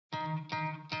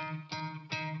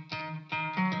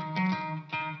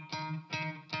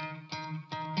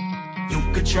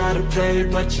could try to play,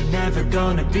 but you're never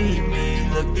gonna beat me.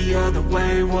 Look the other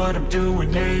way, what I'm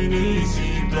doing ain't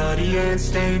easy. Bloody hands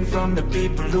stained from the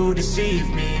people who deceive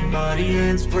me. Muddy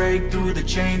hands break through the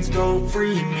chains, go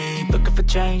free me. Looking for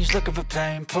change, looking for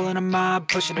pain, pulling a mob,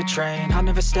 pushing a train. I'll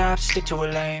never stop, stick to a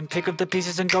lane, pick up the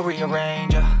pieces and go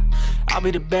rearrange. I'll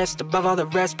be the best above all the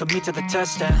rest, put me to the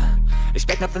test and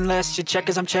expect nothing less, your check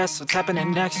as I'm chess, what's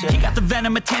happening next, yeah. He got the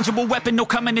venom, a tangible weapon, no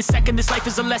coming in second. This life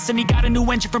is a lesson, he got a new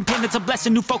engine from pain, it's a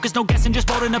blessing. New focus, no guessing, just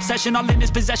bold and obsession, all in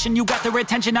his possession. You got their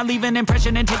attention, I'll leave an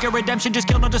impression and take your redemption. Just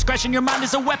kill, no discretion, your mind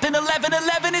is a weapon.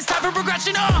 11-11, it's time for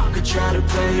progression, could try to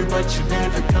play, but you're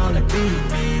never gonna beat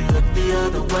me. Look the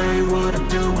other way, what I'm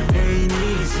doing ain't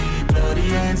easy. Bloody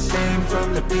hands stained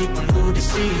from the people who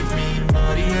deceive me.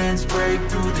 Muddy hands break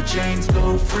through the chains,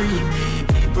 go free me.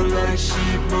 People like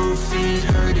sheep move feet,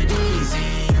 hurt it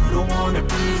easy. You don't wanna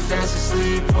be fast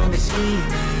asleep when they're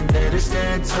scheming. Better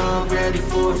stand tall, ready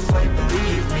for a fight,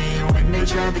 believe me. When they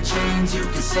try the chains, you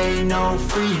can say no,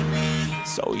 free me.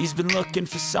 So he's been looking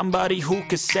for somebody who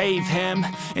could save him,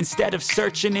 instead of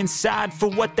searching inside for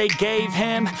what they gave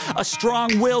him. A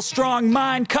strong will, strong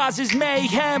mind causes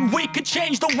mayhem. We could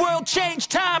change the world, change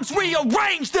times,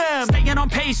 rearrange them. Staying on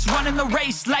pace, running the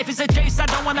race. Life is a chase, I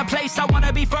don't want a place, I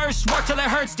wanna be first. Work till it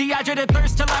hurts, dehydrated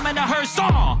thirst till I'm in a hearse.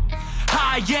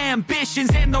 High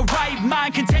ambitions and the right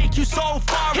mind can take you so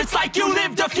far. It's like you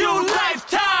lived a few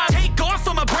lifetimes. Take off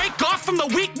from a break off from the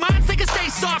weak minds, they can stay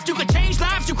soft. You can change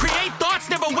lives, you create thoughts,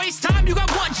 never waste time. You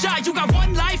got one shot, you got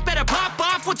one life, better pop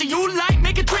off. What do you like?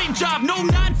 Make a dream job. No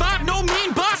 9-5, no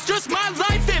mean boss, just my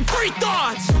life and free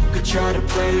thoughts. You could try to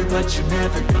play, but you're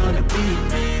never gonna beat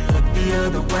me. Look the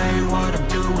other way, what I'm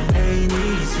doing ain't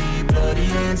easy. Bloody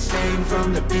hands stained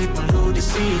from the people who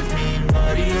deceive me.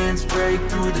 Muddy hands break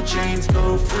through the chains,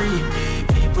 go free me.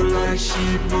 People like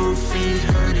sheep move feet,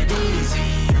 hurt it easy.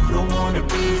 You don't wanna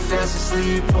be fast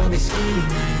asleep when they're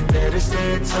scheming. Better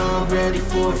stand tall, ready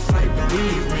for a fight,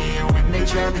 believe me. When they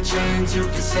try the chains, you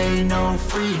can say no,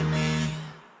 free me.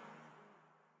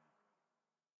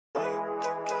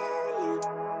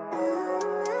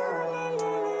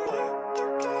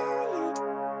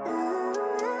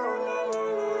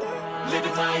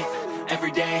 Living life,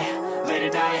 every day, late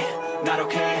at night, not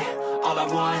okay. All I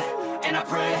want, and I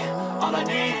pray, all I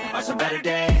need are some better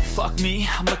days. Fuck me,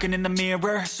 I'm looking in the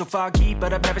mirror, so foggy,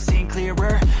 but I've never seen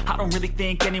clearer. I don't really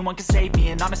think anyone can save me,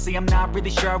 and honestly I'm not really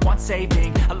sure I want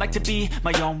saving. I like to be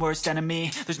my own worst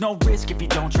enemy. There's no risk if you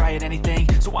don't try at anything,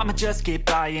 so I'ma just keep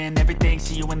buying everything.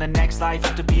 See you in the next life,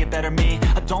 have to be a better me.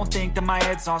 I don't think that my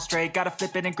head's on straight, gotta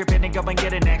flip it and grip it and go and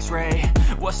get an x-ray.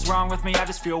 What's wrong with me? I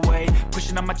just feel weight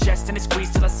pushing on my chest and it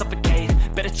squeezes till I suffocate.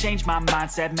 Better change my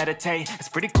mindset, meditate. It's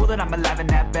pretty cool that I'm alive and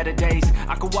have better days.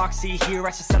 I could walk, see, hear,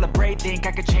 I should celebrate. Think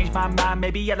I could change my mind,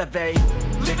 maybe elevate.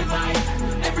 Living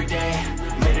life, every day,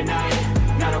 late at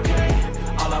night, not okay.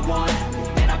 All I want,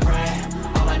 and I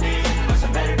pray, all I need are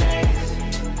some better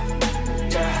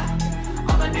days. Yeah,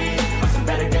 all I need are some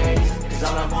better days. Cause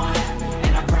all I want,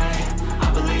 and I pray,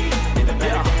 I believe in the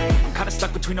better days. I'm kinda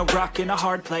stuck between a rock and a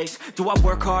hard place. Do I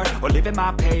work hard or live at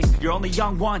my pace? You're only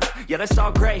young once, yeah that's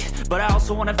all great, but I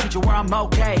also want a future where I'm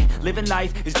okay. Living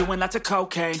life is doing lots of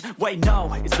cocaine. Wait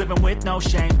no, it's living with no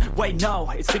shame. Wait no,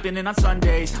 it's sleeping in on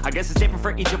Sundays. I guess it's different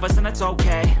for each of us and that's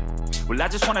okay. Well I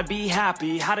just wanna be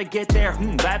happy, how to get there?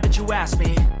 Glad that you asked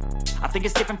me. I think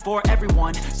it's different for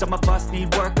everyone. Some of us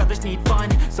need work, others need fun.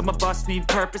 Some of us need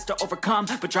purpose to overcome.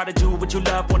 But try to do what you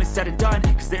love when it's said and done.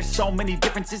 Cause there's so many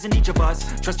differences in each of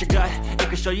us. Trust your gut, it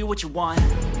can show you what you want.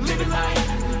 Living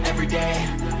life, every day,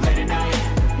 late at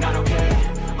night, not okay.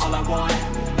 All I want,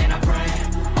 and I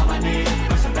pray, all I need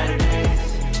are some better days.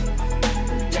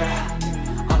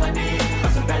 Yeah, all I need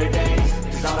are some better days.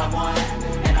 Cause all I want,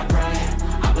 and I pray,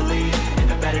 I believe in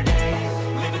the better days.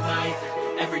 Living life,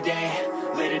 every day,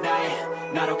 late at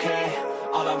night, not okay.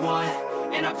 All I want,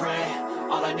 and I pray,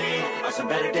 all I need are some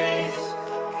better days.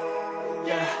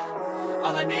 Yeah,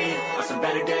 all I need are some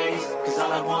better days. Cause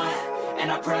all I want,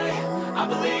 and I pray, I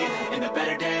believe in the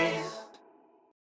better days.